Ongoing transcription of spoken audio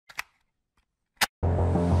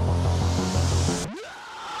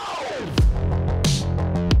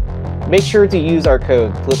Make sure to use our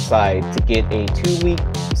code Flipside to get a 2-week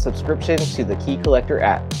subscription to the Key Collector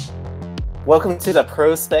app. Welcome to the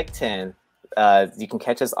Prospective. You can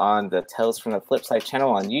catch us on the Tales from the Flipside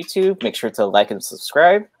channel on YouTube. Make sure to like and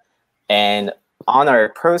subscribe. And on our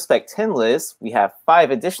Prospect 10 list, we have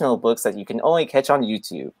 5 additional books that you can only catch on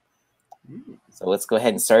YouTube. So let's go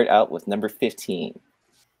ahead and start out with number 15.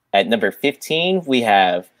 At number 15, we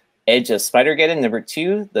have Edge of Spider-Geddon number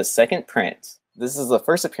 2, the second print. This is the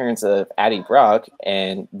first appearance of Addie Brock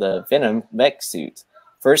and the Venom mech suit.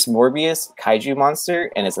 First Morbius kaiju monster,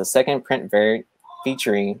 and it's a second print variant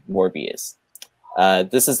featuring Morbius.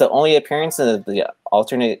 This is the only appearance of the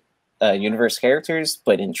alternate universe characters,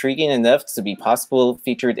 but intriguing enough to be possible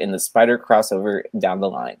featured in the Spider crossover down the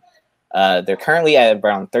line. They're currently at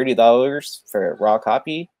around $30 for a raw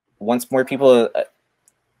copy. Once more people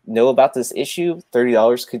know about this issue,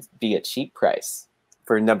 $30 could be a cheap price.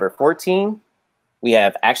 For number 14, we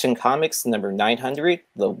have Action Comics number 900,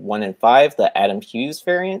 the 1 in 5, the Adam Hughes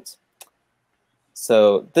variant.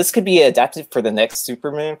 So this could be adapted for the next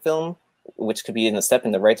Superman film, which could be a step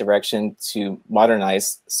in the right direction to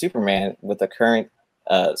modernize Superman with the current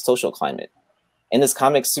social climate. In this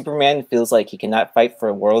comic, Superman feels like he cannot fight for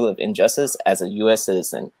a world of injustice as a U.S.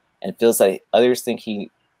 citizen, and feels like others think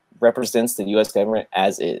he represents the U.S. government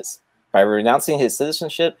as is. By renouncing his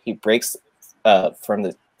citizenship, he breaks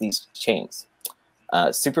from these chains.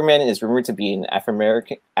 Superman is rumored to be an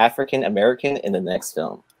African American in the next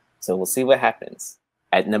film, so we'll see what happens.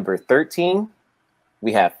 At number 13,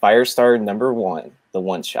 we have Firestar number 1, the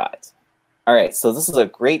one-shot. All right, so this is a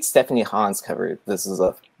great Stephanie Hans cover. This is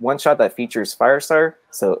a one-shot that features Firestar.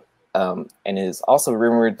 So, and it is also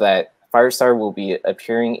rumored that Firestar will be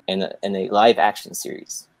appearing in a live-action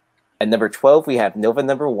series. At number 12, we have Nova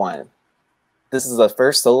number 1. This is the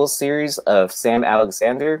first solo series of Sam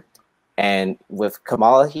Alexander, and with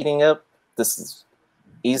Kamala heating up, this is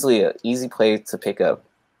easily an easy play to pick up.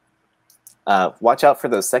 Watch out for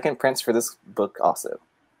those second prints for this book also.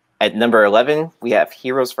 At number 11, we have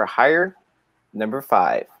Heroes for Hire, number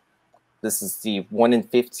 5. This is the 1 in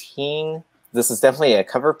 15. This is definitely a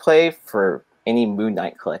cover play for any Moon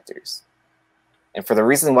Knight collectors. And for the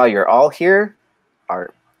reason why you're all here,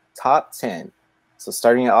 our top 10. So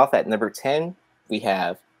starting off at number 10, we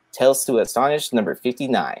have Tales to Astonish, number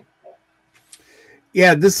 59.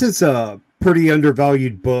 Yeah, this is a pretty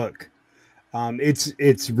undervalued book.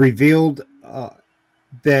 It's revealed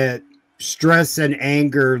that stress and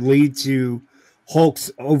anger lead to Hulk's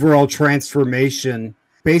overall transformation.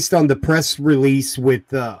 Based on the press release with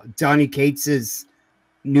Donny Cates's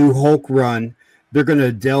new Hulk run, they're going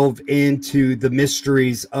to delve into the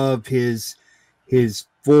mysteries of his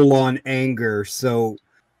full-on anger. So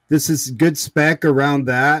this is good spec around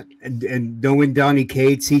that. And knowing Donny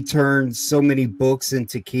Cates, he turns so many books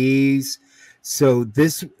into keys. So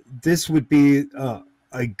this would be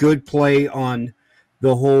a good play on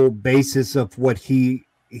the whole basis of what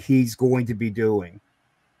he's going to be doing.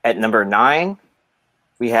 At number 9,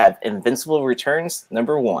 we have Invincible Returns,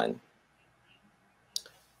 number 1.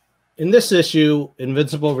 In this issue,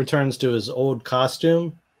 Invincible returns to his old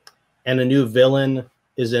costume, and a new villain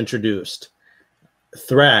is introduced.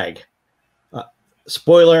 Thrag.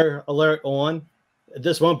 Spoiler alert on.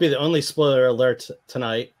 This won't be the only spoiler alert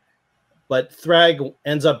tonight, but Thrag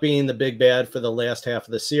ends up being the big bad for the last half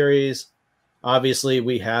of the series. Obviously,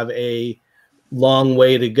 we have a long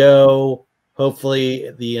way to go. Hopefully,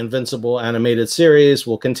 the Invincible animated series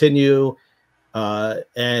will continue,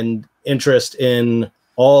 and interest in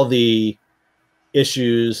all the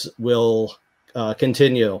issues will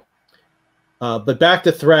continue. But back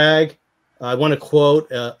to Thrag, I want to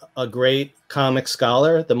quote a great comic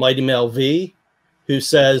scholar, the Mighty Mel V, who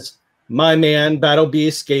says, "My man, Battle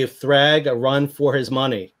Beast, gave Thrag a run for his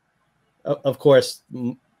money." Of course,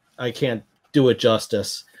 I can't do it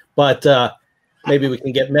justice, but maybe we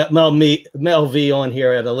can get Mel V on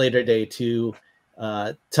here at a later date to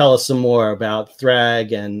tell us some more about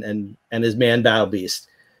Thrag and his man Battle Beast.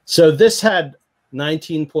 So this had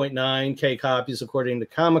 19.9K copies according to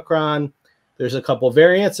Comicron. There's a couple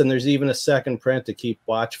variants, and there's even a second print to keep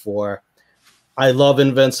watch for. I love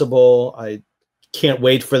Invincible. I can't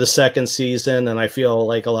wait for the second season, and I feel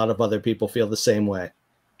like a lot of other people feel the same way.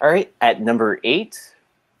 All right, at number 8,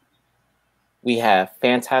 we have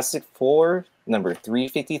Fantastic Four, number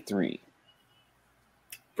 353.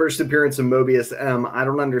 First appearance of Mobius M. I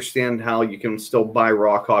don't understand how you can still buy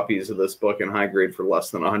raw copies of this book in high grade for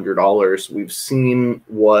less than $100. We've seen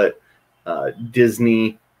what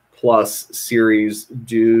Disney Plus series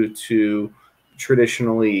do to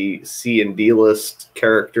traditionally C and D list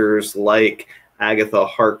characters like Agatha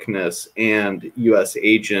Harkness and U.S.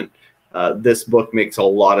 Agent This book makes a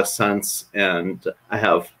lot of sense, and I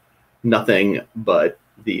have nothing but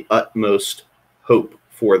the utmost hope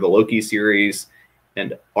for the Loki series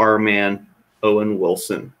and our man, Owen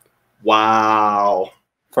Wilson. Wow.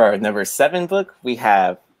 For our number 7 book, we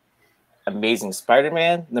have Amazing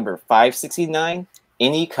Spider-Man, number 569,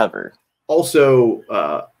 Any Cover. Also,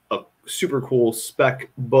 a super cool spec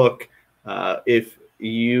book. If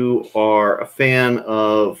you are a fan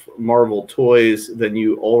of Marvel toys, then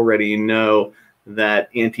you already know that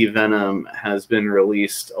Anti-Venom has been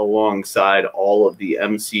released alongside all of the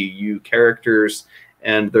MCU characters,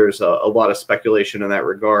 and there's a lot of speculation in that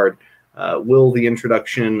regard. Will the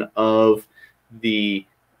introduction of the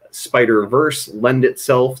Spider-Verse lend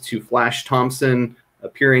itself to Flash Thompson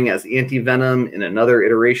appearing as Anti-Venom in another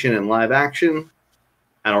iteration in live action?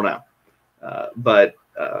 I don't know. But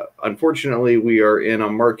unfortunately, we are in a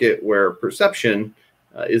market where perception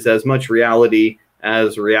is as much reality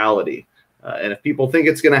as reality. And if people think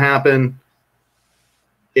it's going to happen,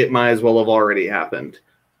 it might as well have already happened.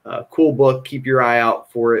 Cool book. Keep your eye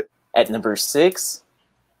out for it. At number 6,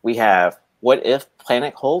 we have What If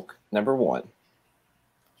Planet Hulk, number 1.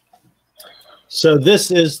 So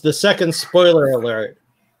this is the second spoiler alert.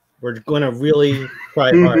 We're going to really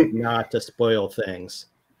try hard not to spoil things.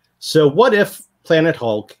 So What If Planet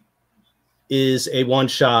Hulk is a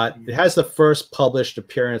one-shot. It has the first published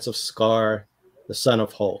appearance of Scar, the son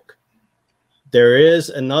of Hulk. There is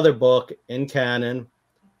another book in canon,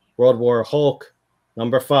 World War Hulk,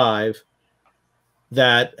 number 5,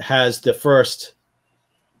 that has the first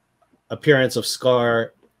appearance of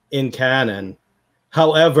Scar in canon.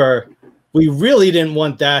 However, we really didn't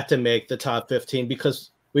want that to make the top 15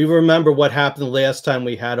 because we remember what happened last time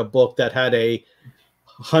we had a book that had a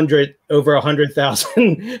over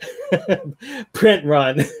 100,000 print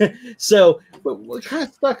run. So we're kind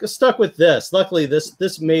of stuck with this. Luckily,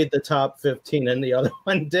 this made the top 15 and the other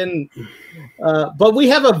one didn't. But we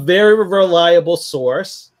have a very reliable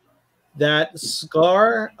source that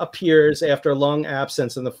Scar appears after a long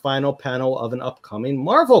absence in the final panel of an upcoming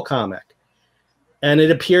Marvel comic. And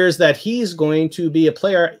it appears that he's going to be a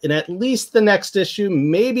player in at least the next issue,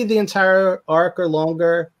 maybe the entire arc or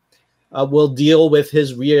longer. Will deal with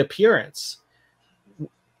his reappearance.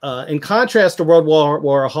 In contrast to World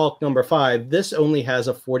War Hulk number 5, this only has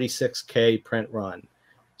a 46K print run.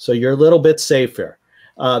 So you're a little bit safer.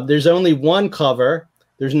 There's only one cover.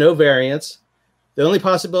 There's no variants. The only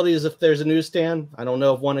possibility is if there's a newsstand. I don't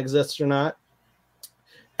know if one exists or not.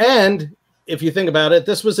 And if you think about it,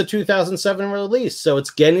 this was a 2007 release. So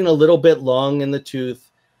it's getting a little bit long in the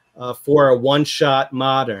tooth for a one-shot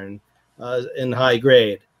modern in high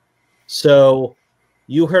grade. So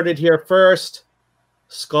you heard it here first.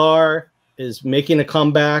 Scar is making a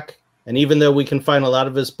comeback. And even though we can find a lot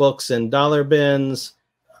of his books in dollar bins,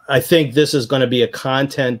 I think this is going to be a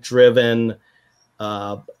content-driven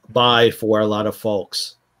buy for a lot of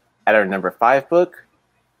folks. At our number 5 book,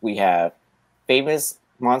 we have Famous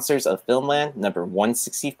Monsters of Filmland, number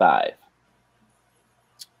 165.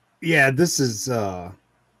 Yeah, this is an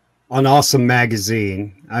awesome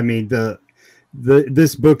magazine. I mean,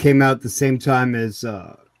 this book came out at the same time as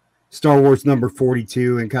Star Wars number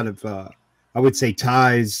 42 and kind of, I would say,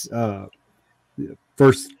 ties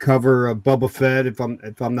first cover of Boba Fett,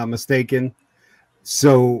 if I'm not mistaken.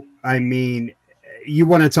 So, I mean, you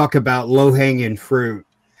want to talk about low-hanging fruit.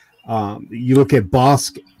 You look at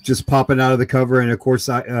Bosk just popping out of the cover, and of course,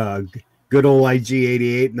 good old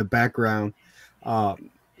IG-88 in the background.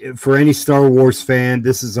 For any Star Wars fan,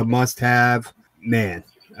 this is a must-have. Man,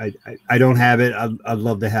 I don't have it. I'd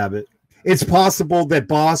love to have it. It's possible that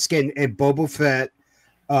Bosk and Boba Fett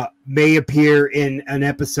may appear in an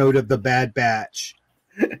episode of The Bad Batch.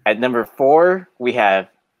 At number 4, we have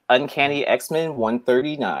Uncanny X-Men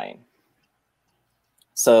 139.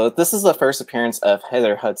 So this is the first appearance of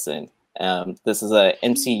Heather Hudson. This is a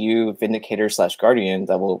MCU Vindicator / Guardian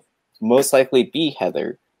that will most likely be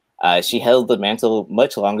Heather. She held the mantle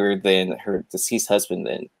much longer than her deceased husband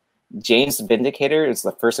then. James Vindicator is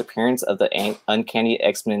the first appearance of the Uncanny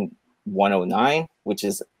X-Men 109, which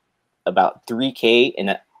is about 3K and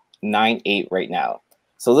a 9.8 right now.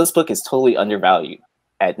 So this book is totally undervalued.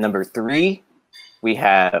 At number 3, we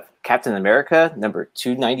have Captain America, number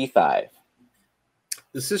 295.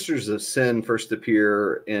 The Sisters of Sin first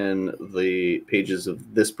appear in the pages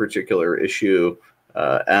of this particular issue.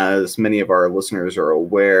 As many of our listeners are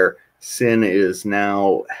aware, Sin is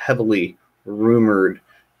now heavily rumored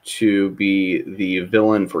to be the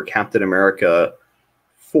villain for Captain America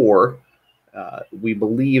 4. We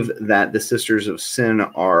believe that the Sisters of Sin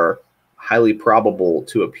are highly probable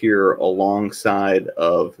to appear alongside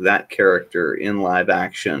of that character in live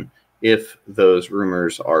action if those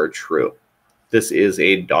rumors are true. This is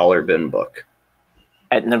a dollar bin book.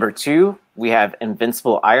 At number 2, we have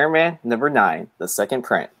Invincible Iron Man, number 9, the second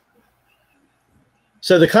print.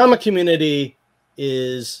 So the comic community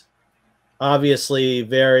is obviously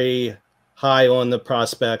very high on the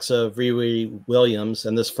prospects of Riri Williams,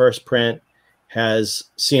 and this first print has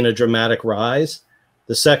seen a dramatic rise.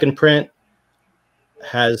 The second print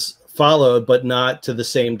has followed, but not to the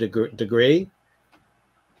same degree.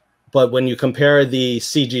 But when you compare the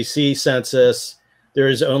CGC census, there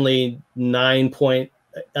is only 88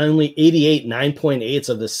 9.8s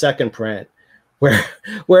of the second print,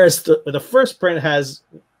 whereas the first print has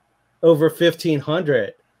over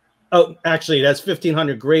 1,500. Oh, actually, that's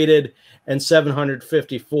 1,500 graded and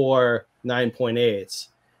 754 9.8s.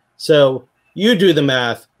 So you do the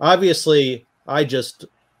math. Obviously, I just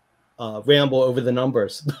ramble over the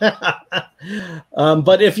numbers.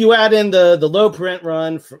 But if you add in the low print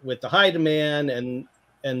run with the high demand and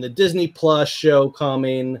the Disney Plus show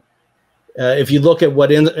coming, if you look at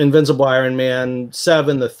what Invincible Iron Man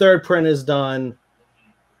 7, the third print is done,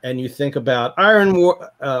 and you think about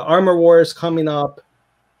Armor Wars coming up,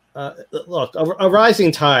 look, a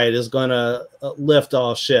rising tide is going to lift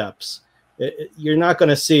all ships. You're not going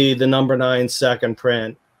to see the number 9 second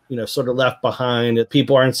print, sort of left behind.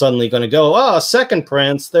 People aren't suddenly going to go, oh, second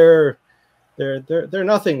prints, they're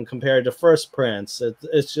nothing compared to first prints.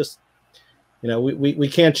 It's just, we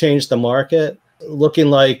can't change the market. Looking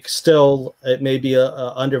like still it may be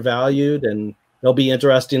undervalued, and it'll be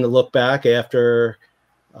interesting to look back after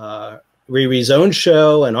Riri's own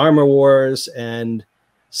show and Armor Wars and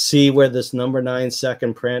see where this number 9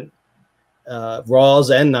 second print Raws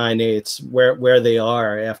and 9/8 where they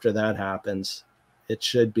are after that happens. It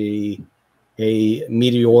should be a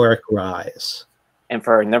meteoric rise. And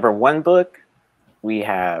for our number 1 book, we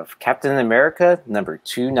have Captain America number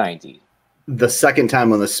 290. The second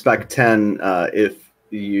time on the Spec 10, if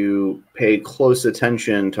you pay close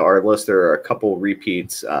attention to our list, there are a couple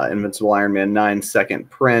repeats. Invincible Iron Man 9 second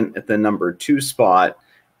print at the number 2 spot,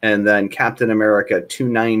 and then Captain America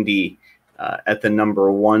 290 at the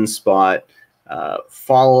number 1 spot.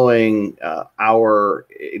 Following our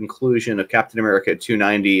inclusion of Captain America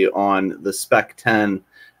 290 on the Spec 10,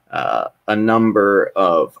 a number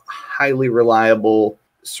of highly reliable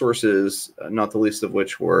sources, not the least of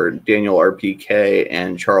which were Daniel RPK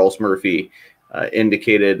and Charles Murphy,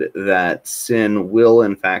 indicated that Sin will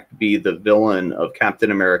in fact be the villain of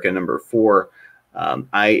Captain America number 4.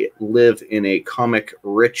 I live in a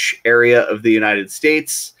comic-rich area of the United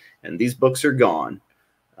States, and these books are gone.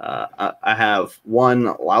 I have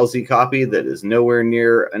one lousy copy that is nowhere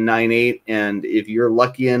near a 9.8, and if you're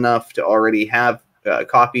lucky enough to already have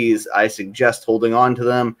copies, I suggest holding on to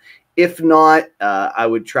them. If not, I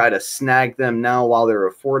would try to snag them now while they're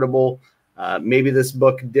affordable. Maybe this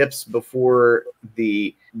book dips before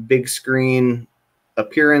the big screen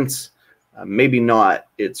appearance. Maybe not.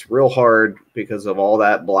 It's real hard because of all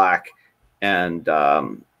that black. And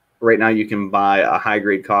right now you can buy a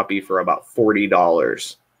high-grade copy for about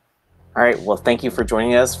 $40. All right. Well, thank you for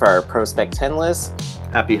joining us for our Prospect 10 list.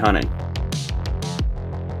 Happy hunting.